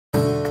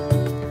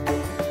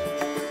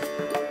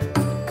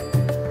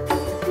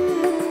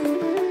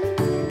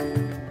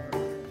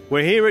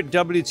We're here at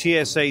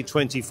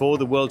WTSA-24,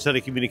 the World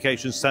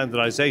Telecommunication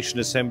Standardization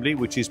Assembly,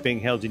 which is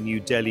being held in New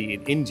Delhi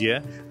in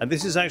India. And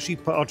this is actually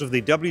part of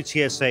the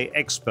WTSA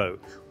Expo,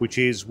 which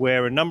is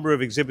where a number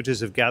of exhibitors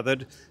have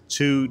gathered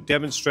to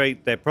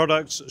demonstrate their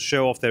products,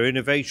 show off their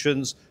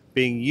innovations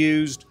being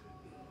used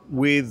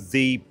with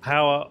the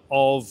power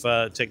of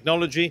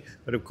technology,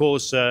 but of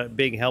course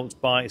being helped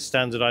by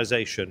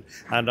standardization.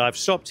 And I've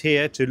stopped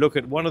here to look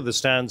at one of the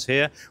stands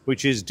here,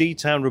 which is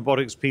DTown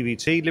Robotics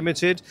PVT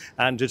Limited,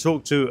 and to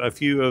talk to a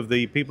few of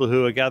the people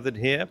who are gathered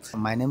here.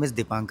 My name is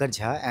Dipankar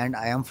Jha and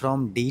I am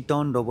from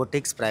DTown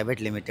Robotics Private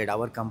Limited.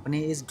 Our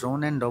company is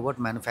drone and robot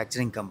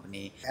manufacturing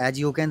company. As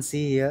you can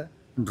see here,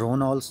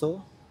 drone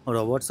also,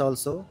 robots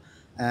also,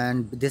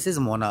 and this is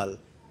Monal.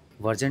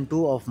 Version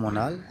 2 of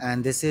Monal,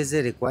 and this is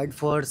required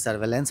for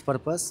surveillance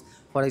purpose.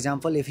 For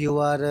example, if you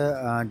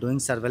are doing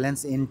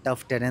surveillance in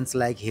tough terrains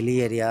like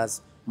hilly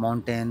areas,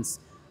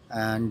 mountains,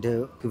 and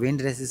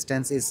wind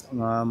resistance is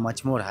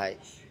much more high.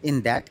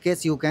 In that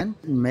case, you can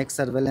make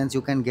surveillance,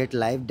 you can get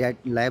live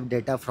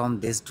data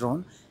from this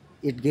drone.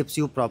 It gives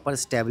you proper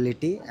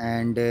stability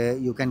and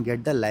you can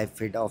get the live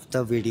feed of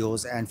the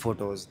videos and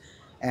photos.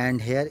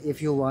 And here, if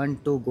you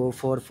want to go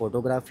for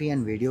photography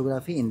and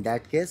videography, in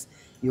that case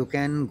you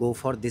can go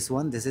for this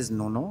one. This is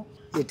Nono.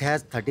 It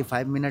has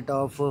 35 minutes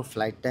of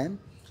flight time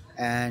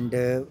and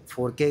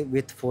 4K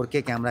with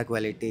 4K camera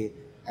quality,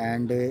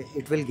 and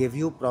it will give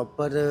you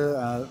proper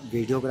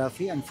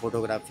videography and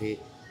photography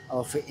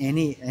of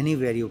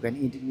anywhere. You can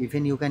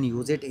even you can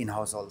use it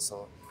in-house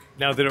also.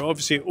 Now, there are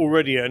obviously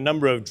already a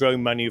number of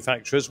drone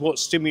manufacturers. What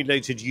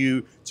stimulated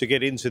you to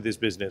get into this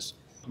business?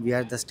 We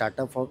are the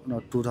startup of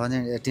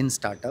 2018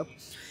 startup,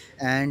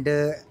 and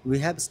we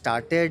have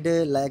started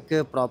like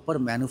proper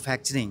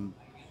manufacturing.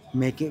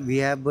 We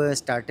have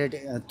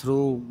started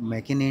through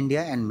Make in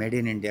India and Made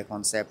in India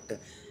concept,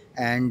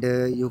 and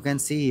you can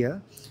see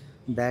here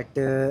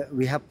that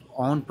we have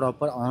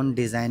proper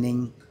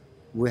designing.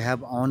 We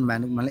have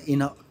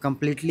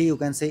completely, you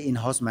can say,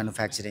 in-house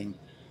manufacturing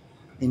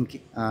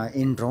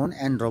in drone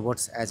and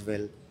robots as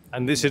well.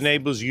 And this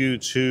enables you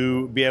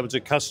to be able to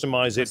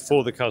customize it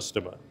for the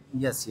customer.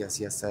 Yes,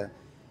 sir.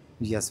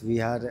 Yes, we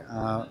are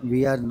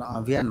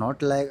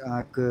not like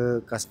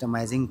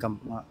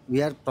customizing.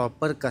 We are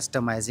proper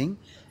customizing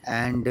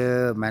and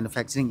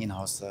manufacturing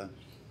in-house, sir.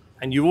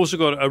 And you've also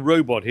got a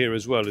robot here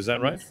as well, is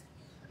that right?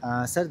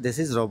 Sir, this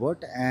is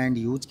robot, and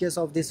use case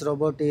of this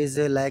robot is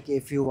like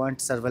if you want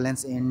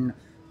surveillance in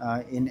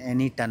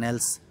any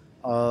tunnels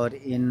or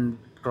in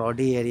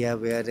crowded area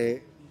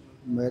where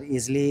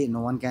easily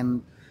no one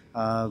can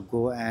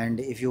go,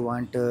 and if you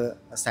want a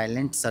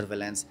silent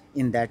surveillance,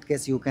 in that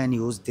case you can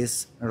use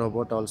this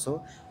robot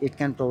also. It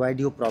can provide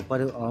you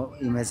proper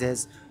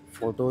images,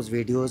 photos,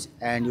 videos,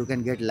 and you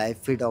can get live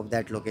feed of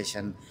that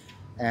location.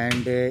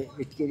 And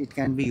it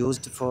can be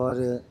used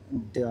for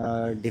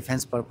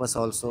defense purpose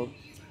also.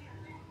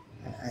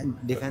 And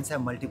defense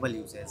have multiple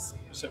uses.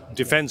 So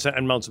defense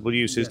and multiple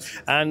uses.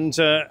 Yes.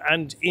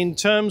 And in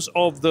terms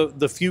of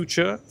the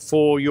future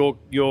for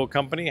your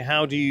company,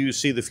 how do you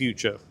see the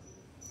future?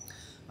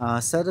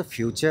 Sir, the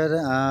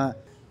future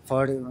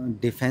for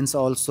defense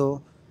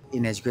also,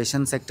 in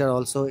education sector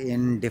also,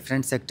 in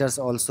different sectors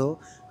also,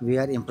 we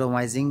are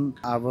improvising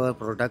our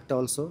product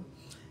also.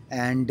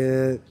 And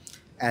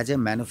as a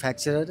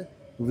manufacturer,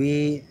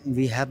 we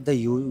get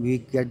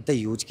the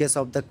use case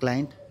of the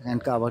client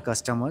and our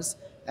customers,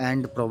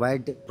 and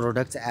provide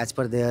products as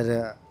per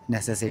their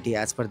necessity,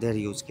 as per their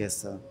use case,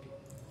 sir.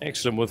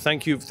 Excellent. Well,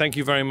 thank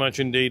you very much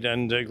indeed,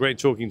 and great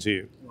talking to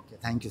you. Okay,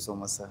 thank you so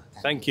much, sir.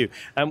 Thank you.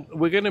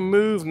 We're going to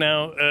move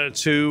now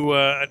to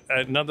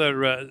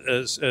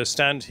another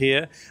stand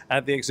here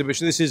at the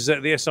exhibition. This is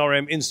the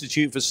SRM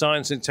Institute for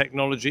Science and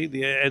Technology,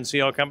 the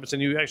NCR campus,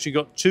 and you actually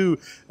got two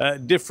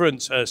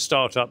different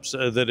startups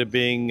that are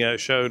being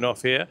shown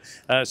off here.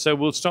 So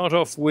we'll start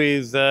off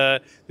with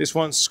this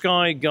one,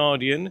 Sky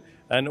Guardian,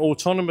 an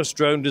autonomous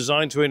drone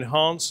designed to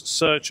enhance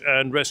search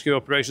and rescue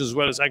operations as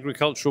well as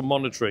agricultural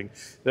monitoring.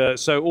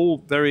 So all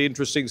very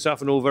interesting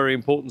stuff and all very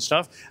important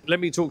stuff. Let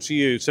me talk to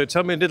you. So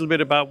tell me a little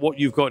bit about what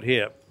you've got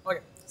here.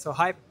 Okay, so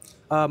hi,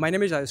 my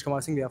name is Rajesh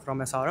Kumar Singh. We are from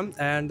SRM,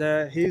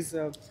 and he's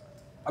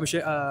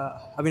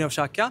Abhinav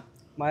Shakya,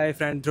 my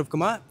friend Dhruv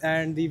Kumar,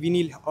 and the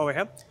Vinil over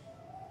here.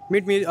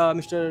 Meet me,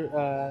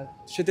 Mr.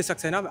 Kshitij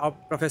Saxena, our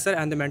professor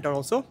and the mentor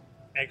also.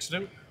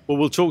 Excellent. Well,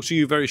 we'll talk to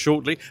you very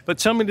shortly, but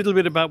tell me a little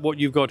bit about what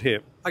you've got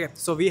here. Okay,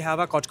 so we have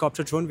a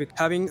quadcopter drone with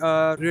having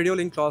a radio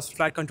link cross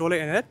flight controller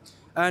in it,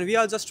 and we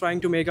are just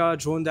trying to make a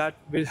drone that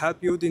will help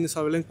you in the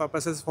surveillance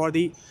purposes, for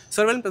the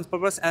surveillance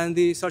purpose and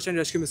the search and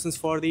rescue missions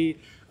for the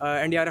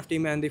NDRF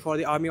team and for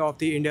the army of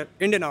the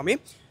Indian Army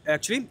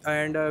actually.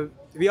 And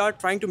we are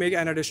trying to make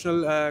an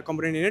additional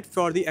component in it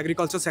for the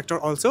agriculture sector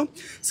also.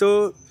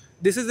 So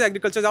this is the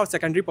agriculture, our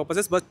secondary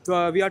purposes, but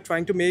we are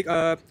trying to make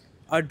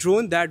a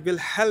drone that will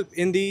help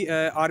in the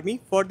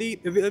army for the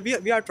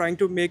we are trying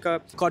to make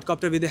a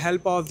quadcopter with the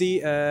help of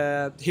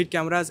the heat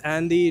cameras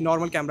and the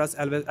normal cameras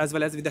as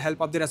well as with the help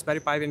of the Raspberry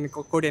Pi and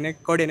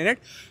coordinate,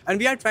 and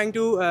we are trying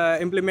to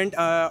implement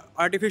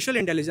artificial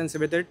intelligence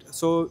with it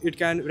so it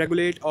can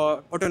regulate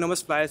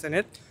autonomous flights in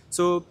it.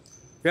 So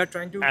we are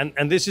trying to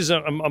And this is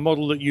a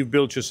model that you've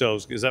built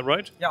yourselves, is that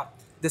right? yeah,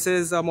 this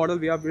is a model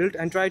we have built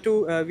and try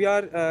to we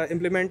are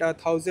implement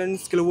 1,000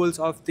 kilovolts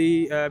of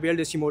the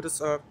BLDC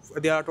motors.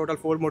 There are total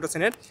 4 motors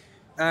in it,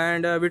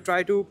 and we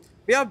try to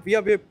we have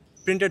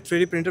printed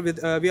 3D printer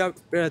with we have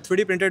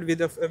 3D printed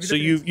with So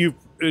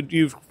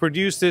you've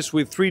produced this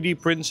with 3D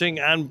printing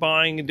and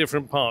buying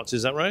different parts,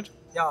 is that right?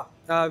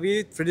 yeah,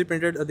 we 3D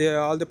printed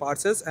all the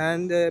parts,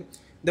 and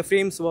the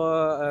frames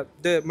were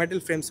the metal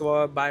frames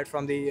were bought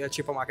from the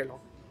cheaper market now.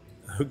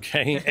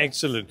 Okay,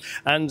 excellent.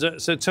 And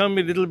so tell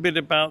me a little bit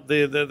about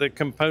the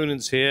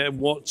components here.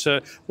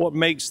 What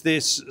makes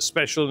this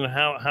special, and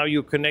how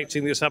you're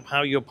connecting this up,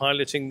 how you're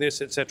piloting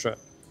this, etc.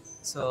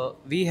 So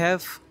we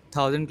have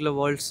 1000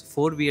 kilovolts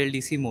 4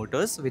 BLDC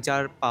motors which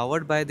are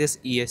powered by this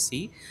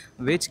ESC,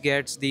 which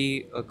gets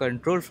the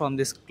control from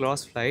this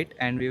cross flight,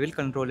 and we will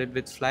control it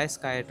with fly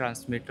sky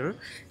transmitter,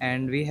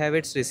 and we have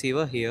its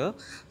receiver here.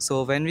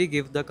 So when we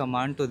give the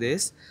command to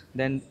this,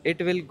 then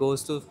it will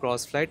goes to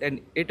cross flight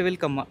and it will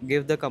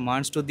give the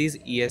commands to these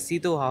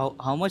ESC to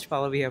how much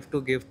power we have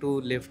to give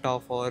to lift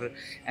off or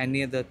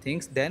any other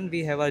things. Then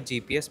we have our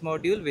GPS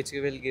module which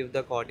will give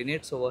the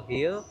coordinates over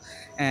here,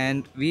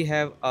 and we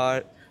have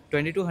our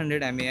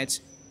 2200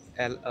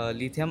 mAh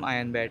lithium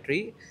ion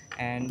battery,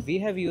 and we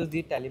have used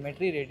the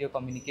telemetry radio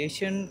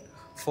communication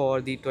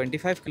for the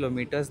 25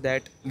 kilometers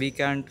that we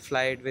can't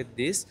fly it with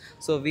this.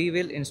 So we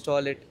will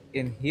install it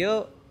in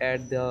here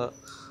at the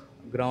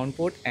ground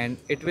port, and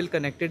it will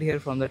connect it here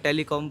from the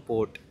telecom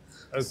port.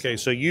 Okay,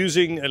 so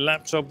using a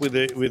laptop with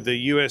the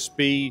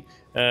USB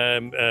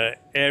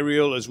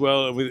aerial as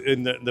well,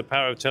 in the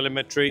power of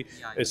telemetry,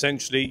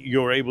 essentially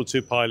you're able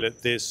to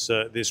pilot this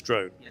this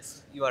drone.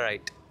 Yes, you are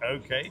right.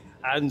 Okay,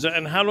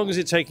 and how long is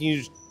it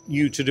taking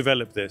you to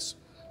develop this?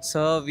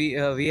 So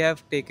we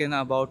have taken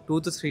about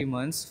 2 to 3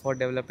 months for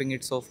developing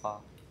it so far.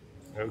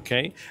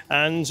 Okay,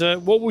 and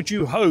what would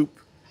you hope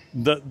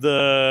that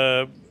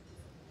the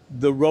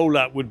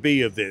rollout would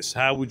be of this?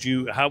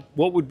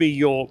 What would be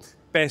your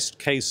best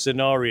case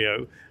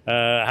scenario,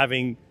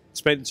 having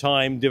spent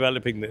time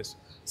developing this?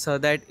 So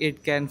that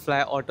it can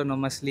fly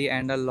autonomously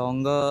and a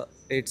longer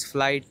its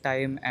flight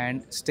time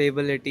and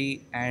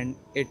stability, and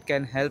it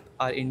can help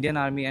our Indian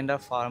Army and our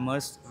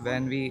farmers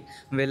when we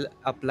will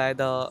apply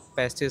the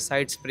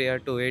pesticide sprayer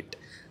to it.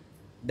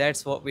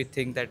 That's what we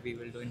think that we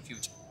will do in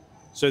future.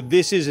 So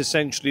this is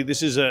essentially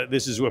this is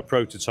a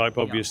prototype,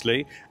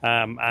 obviously,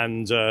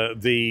 and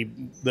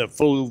the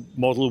full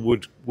model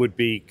would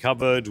be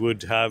covered,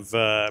 would have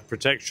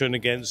protection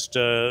against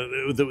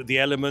the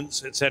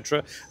elements,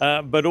 etc.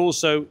 But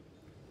also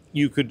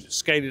you could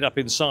scale it up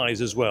in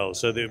size as well.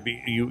 So there would be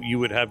you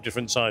would have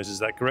different sizes. Is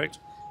that correct?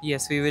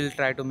 Yes, we will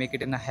try to make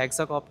it in a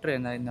hexacopter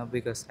and in a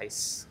bigger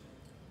size.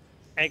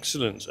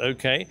 Excellent.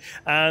 Okay,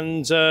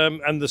 and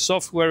the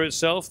software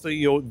itself,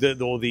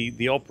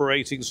 the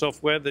operating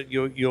software that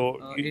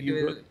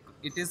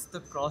it is the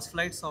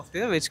cross-flight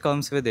software which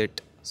comes with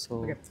it.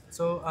 So Okay.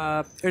 So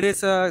it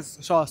is a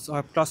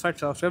cross-flight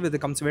software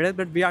which comes with it,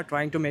 but we are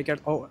trying to make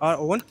it our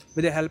own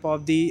with the help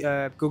of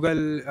the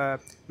Google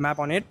map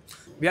on it.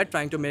 We are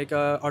trying to make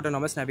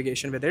autonomous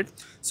navigation with it.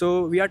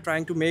 So we are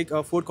trying to make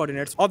 4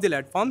 coordinates of the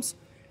platforms,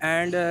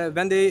 and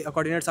when the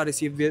coordinates are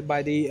received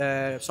by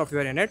the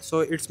software in it, so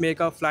it's make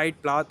a flight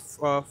path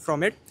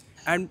from it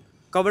and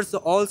covers the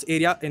all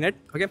area in it.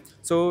 Okay,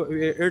 so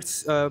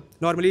it's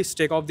normally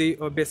take off the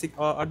basic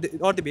or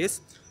the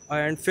base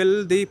and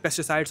fill the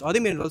pesticides or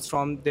the minerals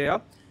from there,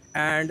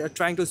 and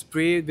trying to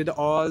spray with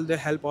all the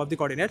help of the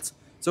coordinates.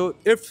 So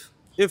if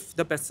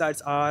the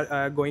pesticides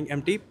are going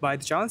empty by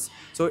the chance,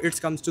 so it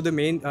comes to the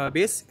main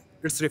base,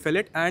 it's refill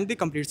it and the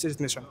completes its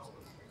mission.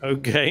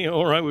 Okay,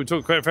 all right. We've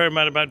talked quite a fair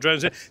amount about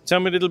drones.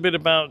 Tell me a little bit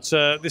about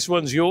this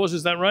one's yours,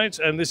 is that right?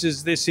 And this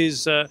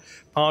is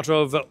part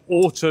of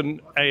Auton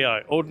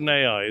AI. Auton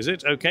AI, is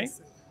it? Okay.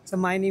 So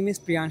my name is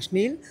Priyansh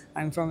Neil.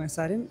 I'm from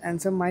SRM,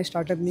 and so my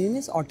startup name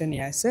is Auton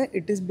AI. So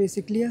it is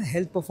basically a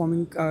health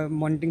performance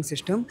monitoring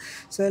system.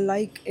 So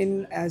like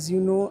as you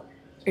know,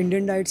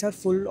 Indian diets are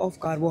full of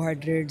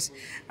carbohydrates,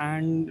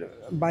 and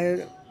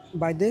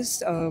by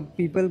this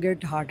people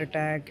get heart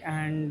attack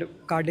and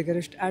cardiac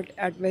arrest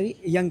at very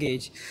young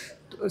age.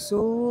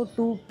 So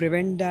to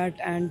prevent that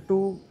and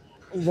to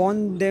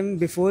warn them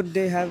before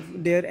they have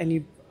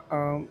any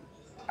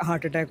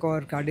heart attack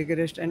or cardiac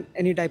arrest and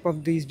any type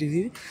of these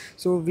disease,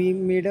 so we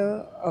made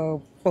a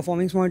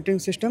performance monitoring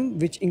system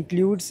which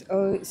includes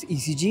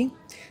ECG,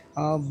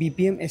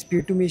 BPM,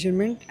 SpO2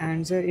 measurement,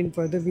 and sir in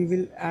further we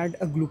will add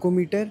a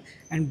glucometer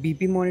and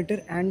BP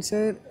monitor, and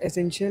sir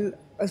essential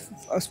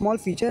a small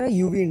feature, a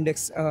UV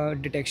index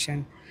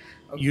detection.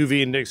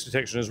 UV index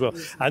detection as well.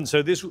 Yes. And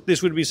so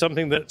this would be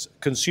something that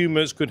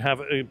consumers could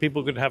have,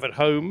 people could have at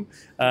home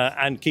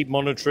and keep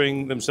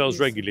monitoring themselves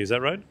regularly. Is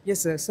that right?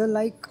 Yes, sir. So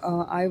like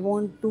I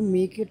want to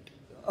make it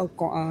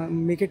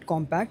make it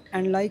compact,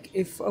 and like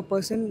if a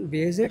person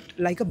wears it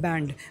like a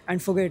band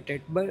and forget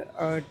it, but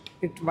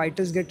it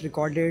vitals get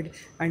recorded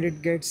and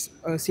it gets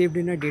saved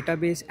in a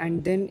database,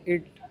 and then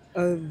it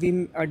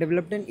we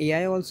developed an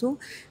AI also,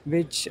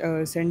 which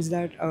sends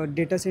that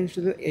data sends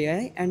to the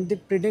AI, and they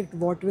predict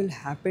what will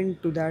happen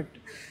to that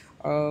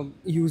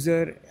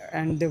user,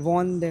 and they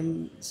warn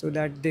them so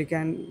that they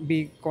can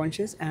be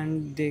conscious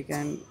and they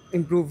can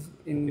improve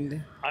in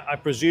the. I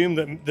presume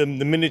that the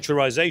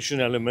miniaturization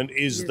element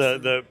is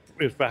Yes,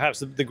 is perhaps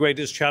the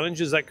greatest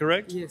challenge. Is that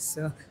correct? Yes,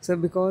 sir. So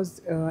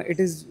because it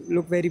is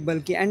look very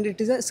bulky and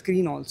it is a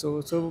screen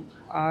also. So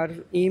our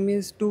aim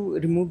is to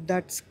remove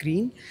that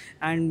screen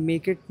and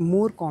make it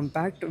more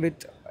compact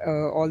with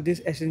all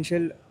these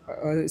essential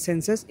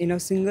sensors in a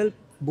single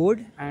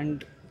board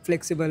and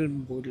flexible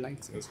board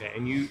like this. Okay,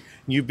 and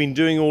you've been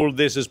doing all of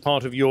this as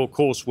part of your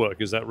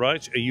coursework. Is that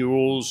right? Are you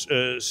all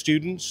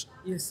students?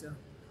 Yes, sir.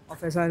 Of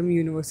SRM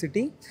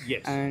University.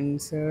 Yes. And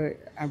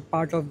I'm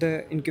part of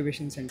the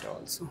incubation center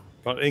also.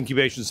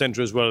 Incubation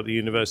Centre as well at the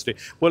university.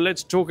 Well,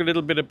 let's talk a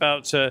little bit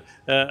about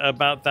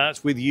that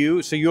with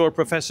you. So you're a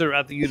professor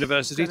at the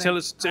university. Correct. Tell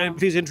us,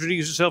 please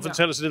introduce yourself and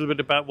tell us a little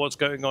bit about what's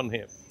going on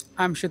here.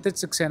 I'm Kshitij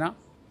Saxena.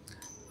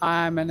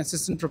 I'm an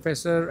assistant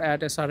professor at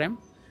SRM,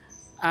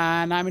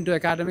 and I'm into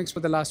academics for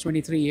the last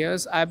 23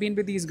 years. I've been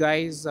with these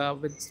guys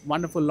with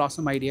wonderful,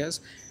 awesome ideas.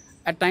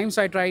 At times,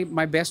 I try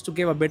my best to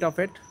give a bit of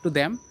it to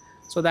them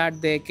so that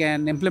they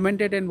can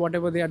implement it in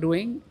whatever they are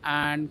doing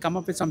and come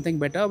up with something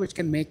better which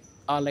can make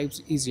our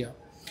lives easier.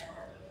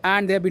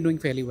 And they've been doing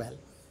fairly well.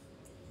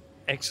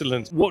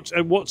 Excellent.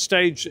 At what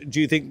stage do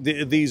you think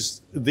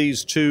these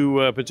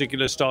two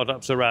particular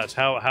startups are at?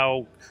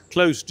 How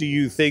close do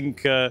you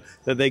think that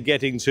they're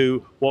getting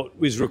to what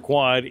is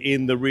required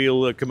in the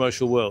real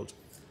commercial world?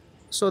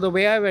 So the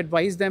way I've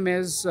advised them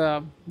is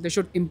they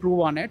should improve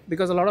on it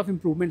because a lot of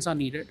improvements are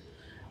needed.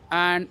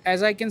 And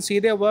as I can see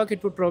their work,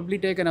 it would probably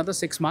take another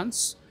 6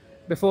 months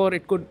before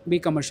it could be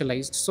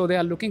commercialized. So they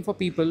are looking for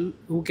people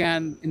who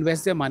can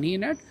invest their money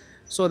in it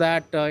so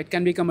that it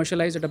can be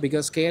commercialized at a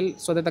bigger scale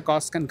so that the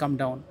costs can come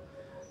down.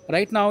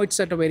 Right now, it's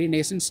at a very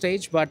nascent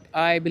stage, but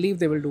I believe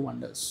they will do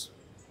wonders.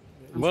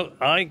 Well,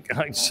 I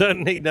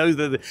certainly know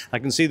that I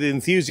can see the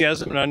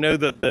enthusiasm, and I know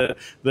that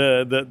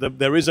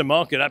there is a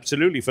market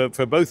absolutely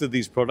for both of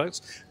these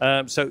products.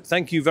 So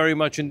thank you very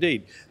much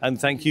indeed,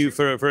 and thank you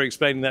for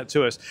explaining that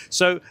to us.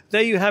 So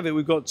there you have it.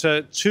 We've got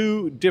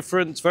two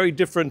very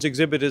different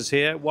exhibitors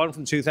here. One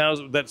from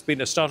 2000 that's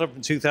been a startup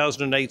from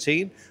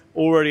 2018.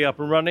 Already up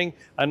and running.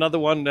 Another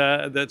one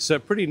that's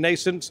pretty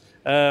nascent,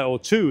 or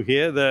two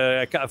here.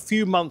 They're a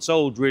few months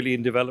old, really,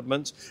 in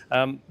development,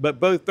 but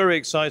both very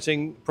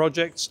exciting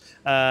projects.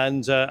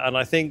 And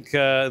I think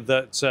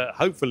that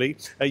hopefully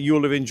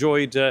you'll have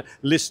enjoyed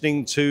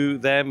listening to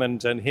them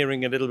and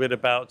hearing a little bit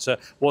about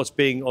what's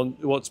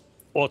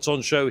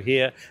on show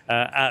here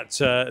at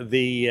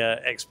the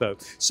Expo.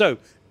 So,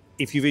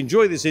 if you've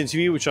enjoyed this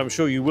interview, which I'm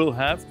sure you will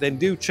have, then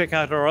do check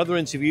out our other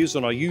interviews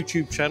on our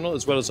YouTube channel,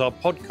 as well as our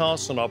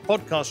podcasts on our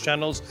podcast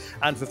channels.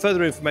 And for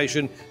further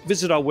information,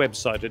 visit our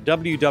website at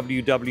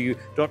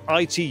www.itu.int.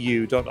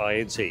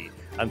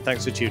 And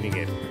thanks for tuning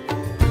in.